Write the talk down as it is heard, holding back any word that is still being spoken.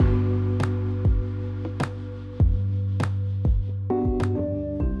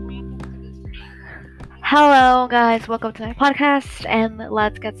Hello, guys. Welcome to my podcast, and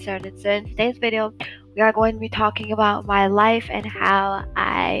let's get started. So, in today's video, we are going to be talking about my life and how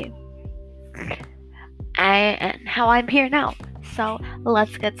I'm here now. So,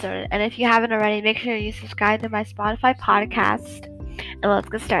 let's get started. And if you haven't already, make sure you subscribe to my Spotify podcast, and let's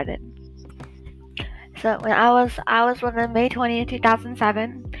get started. So, when I was born on May 20th,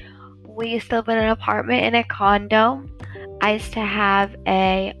 2007. We used to live in an apartment in a condo. I used to have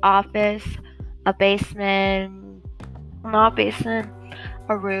a office, a basement, not basement,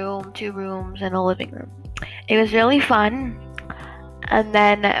 a room, two rooms, and a living room. It was really fun. And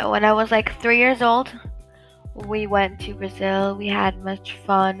then when I was like 3 years old, we went to Brazil. We had much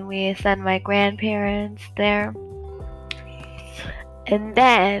fun. We sent my grandparents there. And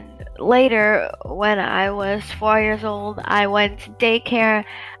then later, when I was 4 years old, I went to daycare.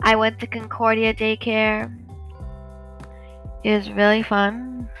 I went to Concordia Daycare. It was really fun.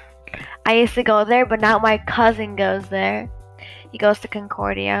 I used to go there, but now my cousin goes there. He goes to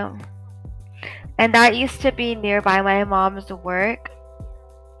Concordia. And that used to be nearby my mom's work.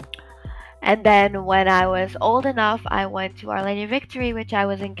 And then when I was old enough, I went to Our Lady of Victory, which I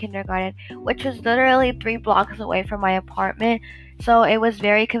was in kindergarten, which was literally 3 blocks away from my apartment. So it was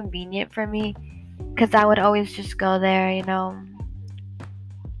very convenient for me because I would always just go there, and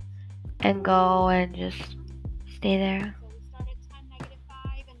go and just stay there.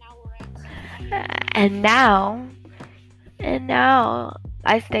 And now,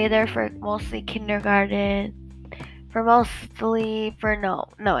 I stay there for mostly kindergarten. Then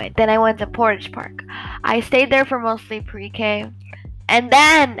I went to Portage Park. I stayed there for mostly pre-K, and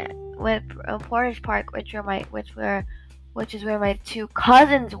then with Portage Park, which is where my two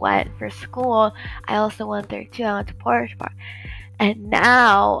cousins went for school. I also went there too. I went to Portage Park, and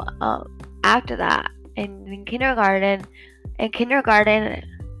now after that, in kindergarten, and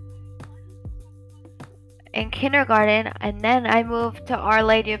then I moved to Our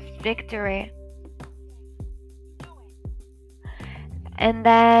Lady of Victory. And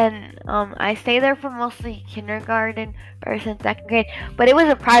then I stayed there for mostly kindergarten, first and second grade. But it was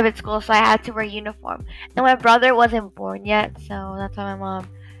a private school, so I had to wear uniform. And my brother wasn't born yet, so that's why my mom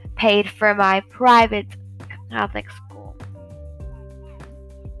paid for my private Catholic school.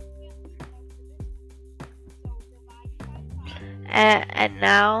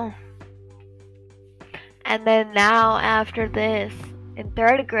 And now after this, in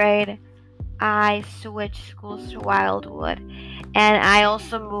third grade, I switched schools to Wildwood, and I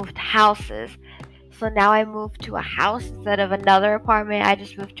also moved houses. So now I moved to a house instead of another apartment. I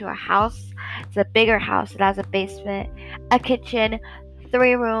just moved to a house. It's a bigger house. It has a basement, a kitchen,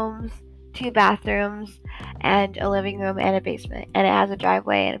 3 rooms, 2 bathrooms, and a living room and a basement. And it has a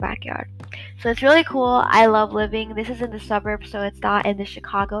driveway and a backyard. So it's really cool. I love living. This is in the suburbs, so it's not in the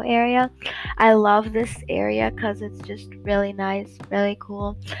Chicago area. I love this area because it's just really nice, really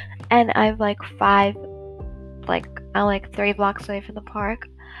cool. And I'm I'm like 3 blocks away from the park.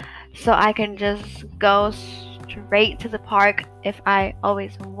 So I can just go straight to the park if I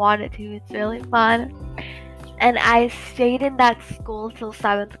always wanted to. It's really fun. And I stayed in that school till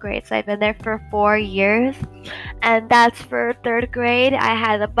 7th grade, so I've been there for 4 years. And that's for third grade. I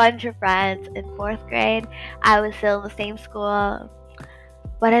had a bunch of friends. In fourth grade, I was still in the same school.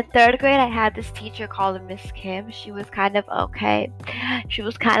 But in third grade, I had this teacher called Miss Kim. She was kind of okay. She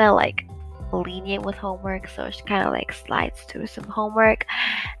was kind of like lenient with homework, so she kind of like slides through some homework.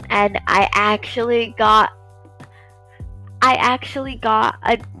 And I actually got a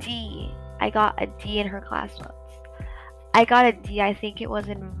D. I got a D in her class once. I got a D, I think it was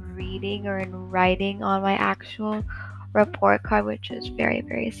in reading or in writing on my actual report card, which is very,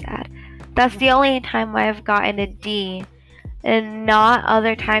 very sad. That's the only time I've gotten a D, and not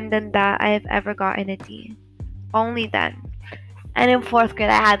other time than that I've ever gotten a D. Only then. And in fourth grade,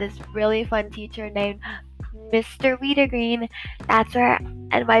 I had this really fun teacher named Mr. Wiedergreen. That's where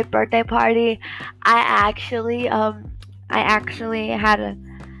at my birthday party, I actually had a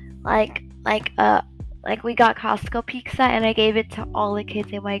we got Costco pizza, and I gave it to all the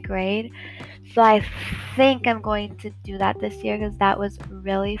kids in my grade. So I think I'm going to do that this year because that was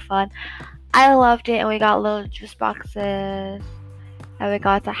really fun. I loved it, and we got little juice boxes, and we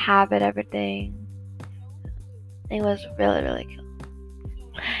got to have it, everything. It was really, really cool.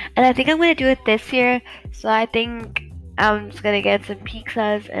 And I think I'm going to do it this year. So I think I'm just going to get some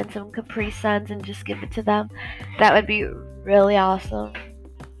pizzas and some Capri Suns and just give it to them. That would be really awesome.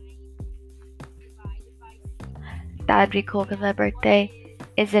 That would be cool because my birthday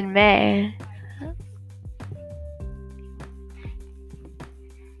is in May.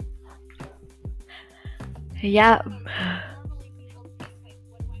 Yeah.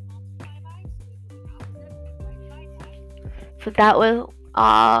 So that was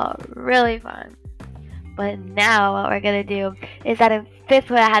really fun. But now what we're gonna do is that in 5th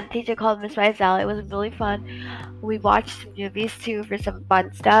grade I had a teacher called Miss Rizel. It was really fun. We watched some movies too for some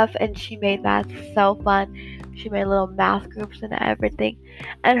fun stuff, and she made math so fun. She made little math groups and everything.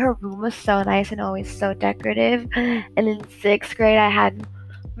 And her room was so nice and always so decorative. And in 6th grade I had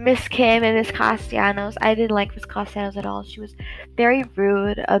Miss Kim and Miss Castellanos. I didn't like Miss Castellanos at all. She was very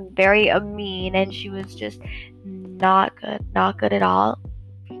rude, very mean, and she was just not good at all.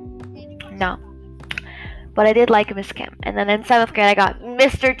 No. But I did like Miss Kim. And then in 7th grade, I got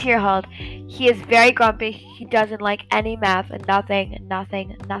Mr. Tierhold. He is very grumpy. He doesn't like any math and nothing.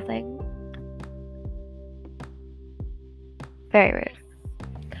 Very rude.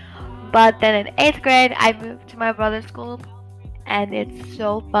 But then in 8th grade, I moved to my brother's school, and it's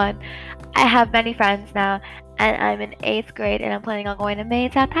so fun. I have many friends now, and I'm in 8th grade, and I'm planning on going to Maine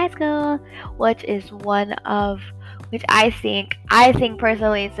South High School, which I think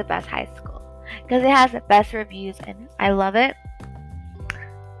personally is the best high school. Because it has the best reviews and I love it.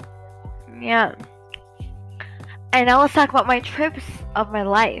 Yeah. And now let's talk about my trips of my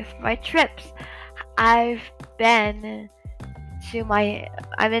life. My trips. I've been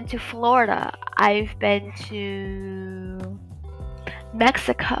to Florida. I've been to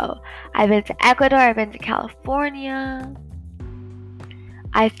Mexico. I've been to Ecuador. I've been to California.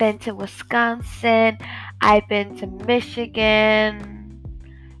 I've been to Wisconsin. I've been to Michigan.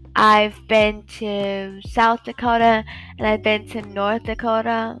 I've been to South Dakota, and I've been to North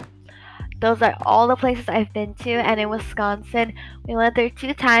Dakota. Those are all the places I've been to. And in Wisconsin, we went there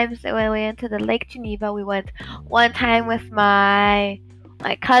 2 times. When we went to the Lake Geneva, we went 1 time with my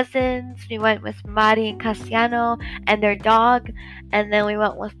cousins. We went with Mari and Cassiano and their dog. And then we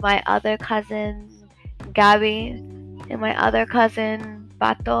went with my other cousin, Gabby, and my other cousin,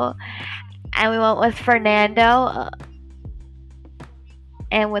 Bato. And we went with Fernando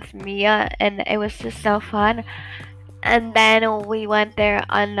and with Mia, and it was just so fun. And then we went there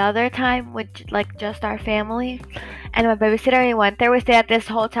another time with just our family and my babysitter. We went there. We stayed at this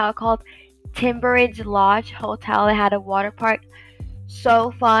hotel called Timberidge Lodge Hotel. It had a water park,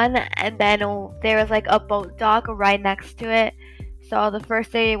 so fun. And then there was a boat dock right next to it. So the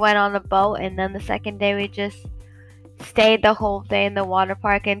first day we went on the boat, and then the second day we just stayed the whole day in the water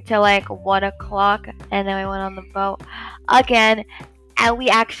park until 1 o'clock, and then we went on the boat again. And we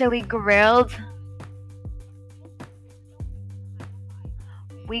actually grilled.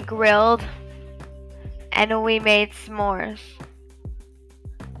 We grilled and we made s'mores.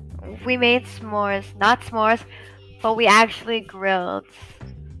 We made s'mores, not s'mores, but we actually grilled.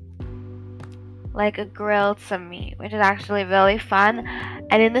 Grilled some meat, which is actually really fun.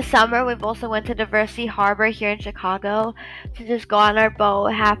 And in the summer, we've also went to Diversity Harbor here in Chicago to just go on our boat,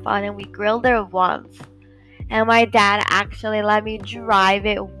 have fun, and we grilled there once. And my dad actually let me drive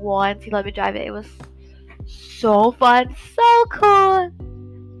it once. He let me drive it. It was so fun. So cool.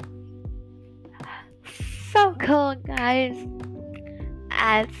 So cool, guys.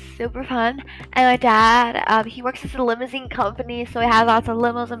 And super fun. And my dad, he works at a limousine company, so he has lots of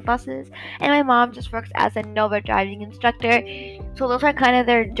limos and buses. And my mom just works as a Nova driving instructor. So those are kind of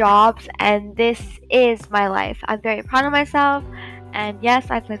their jobs. And this is my life. I'm very proud of myself. And yes,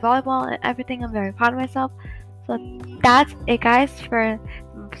 I play volleyball and everything. I'm very proud of myself. So that's it, guys, for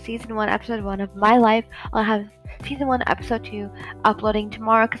season 1, episode 1 of my life. I'll have season 1, episode 2 uploading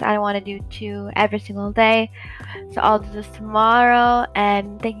tomorrow because I don't want to do 2 every single day. So I'll do this tomorrow.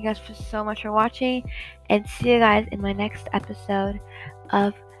 And thank you guys so much for watching. And see you guys in my next episode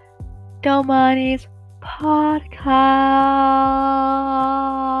of Domani's podcast.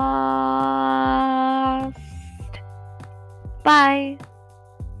 Bye.